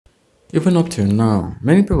Even up till now,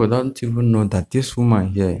 many people don't even know that this woman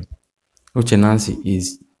here, Uche Nancy,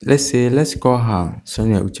 is, let's call her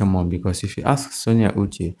Sonia Uche mom, because if you ask Sonia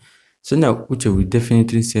Uche will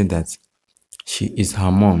definitely say that she is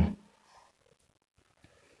her mom.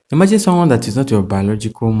 Imagine someone that is not your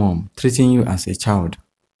biological mom treating you as a child,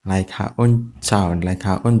 like her own child, like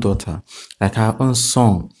her own daughter, like her own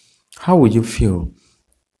son. How would you feel?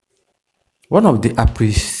 One of the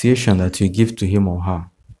appreciation that you give to him or her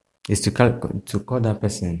is to call that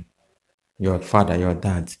person your father, your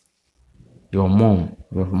dad, your mom,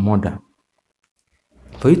 your mother.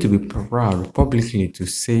 For you to be proud publicly to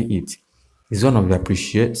say it is one of the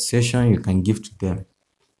appreciation you can give to them.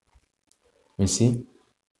 You see,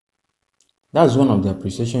 that's one of the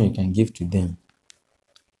appreciation you can give to them.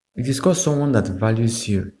 It is called someone that values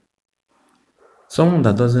you, someone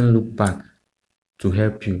that doesn't look back to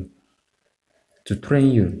help you, to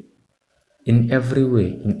train you in every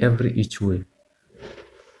way, in every each way.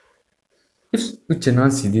 If Uche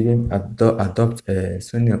Nancy didn't adopt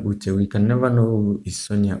Sonia Uche, we can never know who is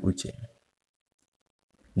Sonia Uche.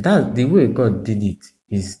 That the way God did it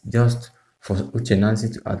is just for Uche Nancy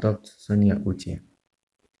to adopt Sonia Uche.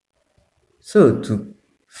 So to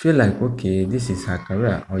feel like, okay, this is her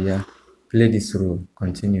career, oh yeah, play this role,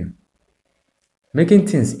 continue. Making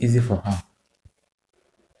things easy for her.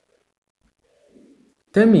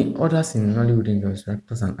 Tell me others in Nollywood industry,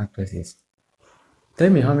 actors and actresses. Tell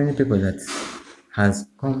me how many people that has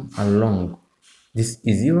come along. This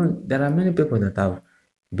is even, there are many people that have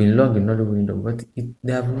been long in Nollywood industry, but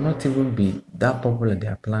they have not even been that popular they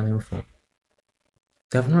are planning for.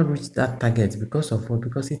 They have not reached that target because of what?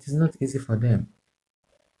 Because it is not easy for them.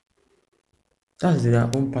 That's their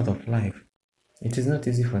own part of life. It is not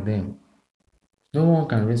easy for them. No one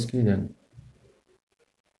can rescue them.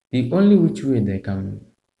 The only which way they can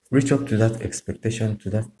reach up to that expectation, to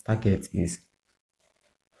that target, is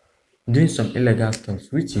doing some illegal stuff,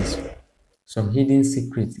 which is some hidden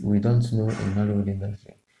secrets we don't know in Hollywood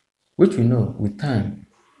industry, which we know with time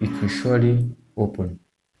it will surely open.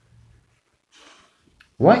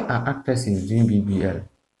 Why are actresses doing BBL?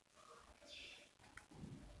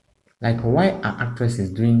 Like, why are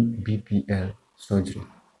actresses doing BBL surgery?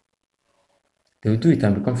 They will do it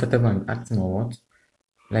and be comfortable and acting or what?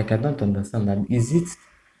 Like, I don't understand that. Is it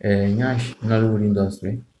Nyash Nollywood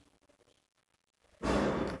industry?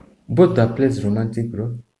 Both that plays romantic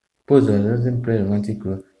role, both that doesn't play romantic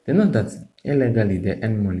role. They know that illegally they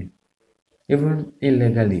earn money. Even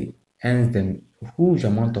illegally earns them huge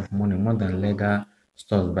amount of money more than legal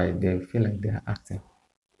stuff, by they feel like they are acting.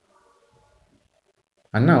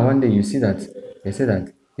 And now one day you see that they say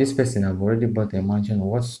that this person have already bought a mansion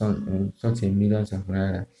worth such a millions of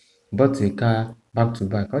naira, bought a car back to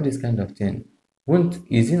back, all this kind of thing. Won't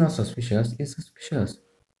is it not suspicious? It's suspicious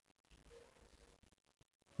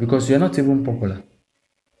because you are not even popular.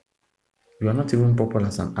 You are not even popular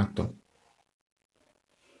as an actor.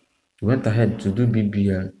 You went ahead to do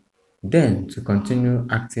BBL, then to continue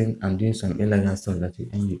acting and doing some illegal stuff that will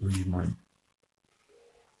earn you huge money.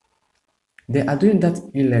 They are doing that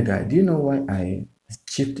illegal. Do you know why I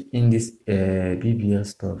chipped in this BBL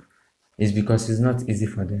stuff? It's because it's not easy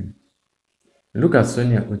for them. Look at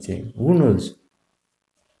Sonia Uche. Who knows?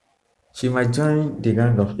 She might join the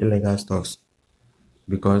gang of illegal stuffs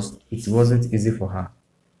because it wasn't easy for her.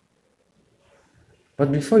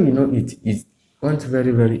 But before you know it, it went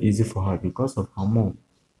very, very easy for her because of her mom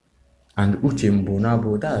and Uche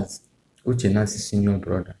Mbonabo. That's Uche Nancy's senior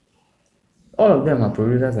brother. All of them are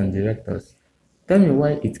producers and directors. Tell me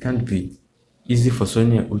why it can't be easy for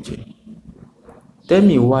Sonia Uche. Tell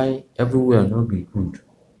me why everywhere no be good.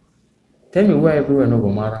 Tell me why everywhere no go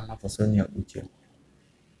marama for Sonia Uche.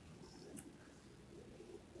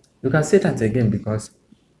 You can say that again because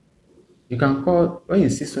you can call, when you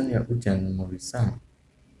see Sonia Uche and Morisa,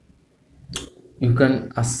 you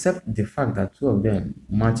can accept the fact that two of them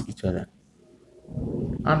match each other.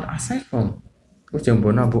 And aside from Uche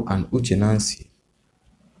Mbonabo and Uche Nancy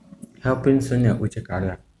helping Sonia Uche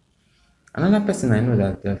career, another person I know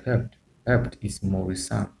that they've helped is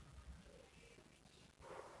Morisa.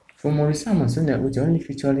 For Morisa and Sonia Uche only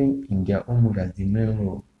featuring in their own movie as the main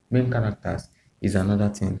role, main characters, is another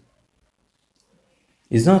thing.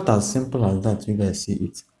 It's not as simple as that you guys see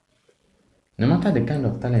it. No matter the kind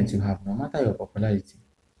of talent you have, no matter your popularity,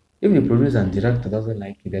 if the producer and director doesn't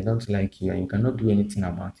like you, they don't like you, and you cannot do anything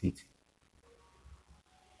about it.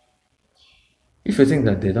 If you think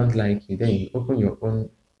that they don't like you, then you open your own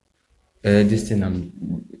this thing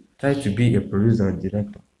and try to be a producer or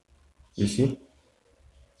director. You see,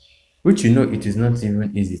 which you know it is not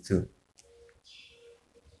even easy to.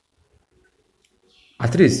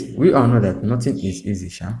 At least we all know that nothing is easy,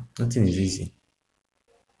 sha. Nothing is easy.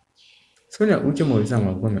 Sonia Uche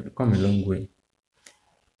Morrison will come a long way.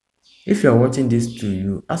 If you are watching this too,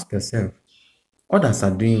 you ask yourself, others are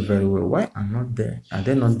doing very well. Why are not they? Are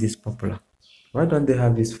they not this popular? Why don't they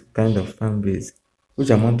have this kind of fan base? Which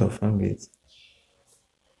amount of fan base?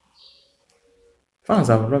 Fans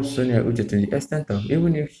have loved Sonia Uche to the extent of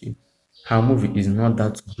even if her movie is not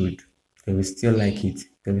that good, they will still like it.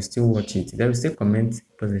 They will still watch it. They will still comment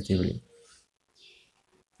positively.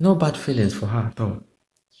 No bad feelings for her at all.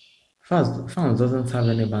 Fans doesn't have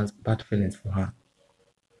any bad feelings for her.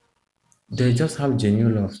 They just have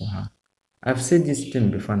genuine love for her. I've said this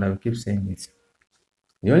thing before and I will keep saying it.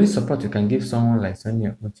 The only support you can give someone like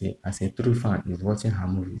Sonia Uche as a true fan is watching her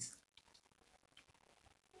movies.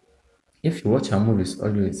 If you watch her movies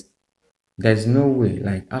always, there's no way,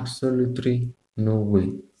 like absolutely no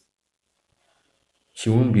way, she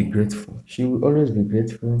won't be grateful. She will always be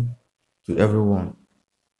grateful to everyone.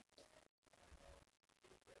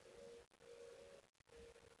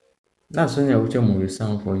 That's Sonia Uche movie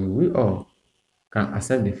sound for you. We all can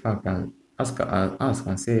accept the fact and ask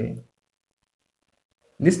and say,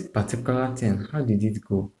 this particular thing, how did it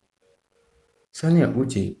go? Sonia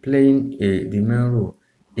Uche playing the main role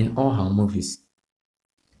in all her movies.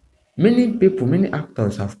 Many people, many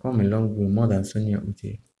actors have come a long way more than Sonia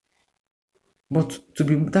Uche. But to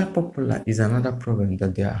be that popular is another problem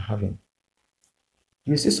that they are having.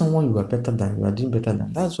 You see someone you are better than, you are doing better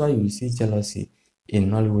than. That's why you see jealousy in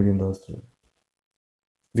Nollywood industry.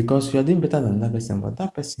 Because you are doing better than that person, but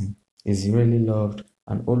that person is really loved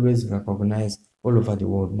and always recognized all over the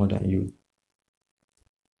world more than you.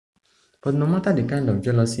 But no matter the kind of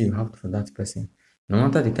jealousy you have for that person, no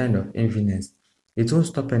matter the kind of enviness, it won't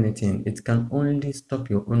stop anything. It can only stop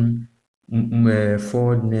your own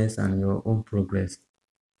forwardness and your own progress.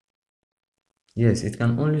 Yes, it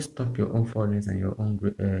can only stop your own forwardness and your own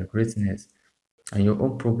greatness and your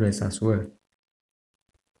own progress as well.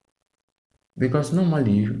 Because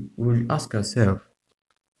normally you will ask yourself,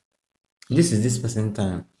 this is this person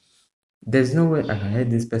time. There's no way I can hate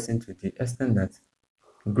this person to the extent that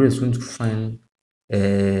grace won't find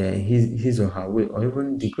his or her way, or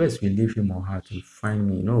even the grace will leave him or her to find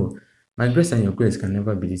me. No, my grace and your grace can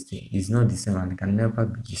never be the same. It's not the same and it can never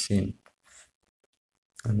be the same.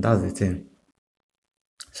 And that's the thing.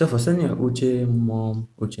 So for Sonia Uche, mom,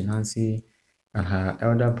 Uche Nancy, and her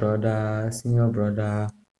elder brother, senior brother,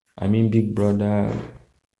 big brother,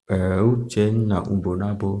 Uche na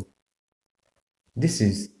Ubonabo, this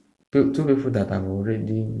is two people that have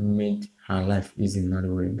already made her life easy in the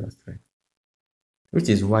Nollywood industry. Which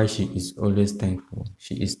is why she is always thankful.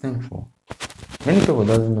 She is thankful. Many people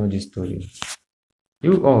doesn't know this story.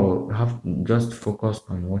 You all have just focused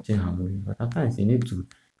on watching her movie, but at times you need to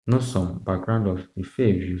know some background of the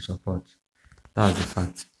faith you support. That's the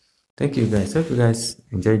fact. Thank you guys. Hope you guys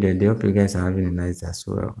enjoyed the day. Hope you guys are having a nice day as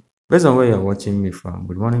well. Based on where you're watching me from,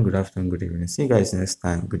 good morning, good afternoon, good evening. See you guys next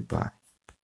time. Goodbye.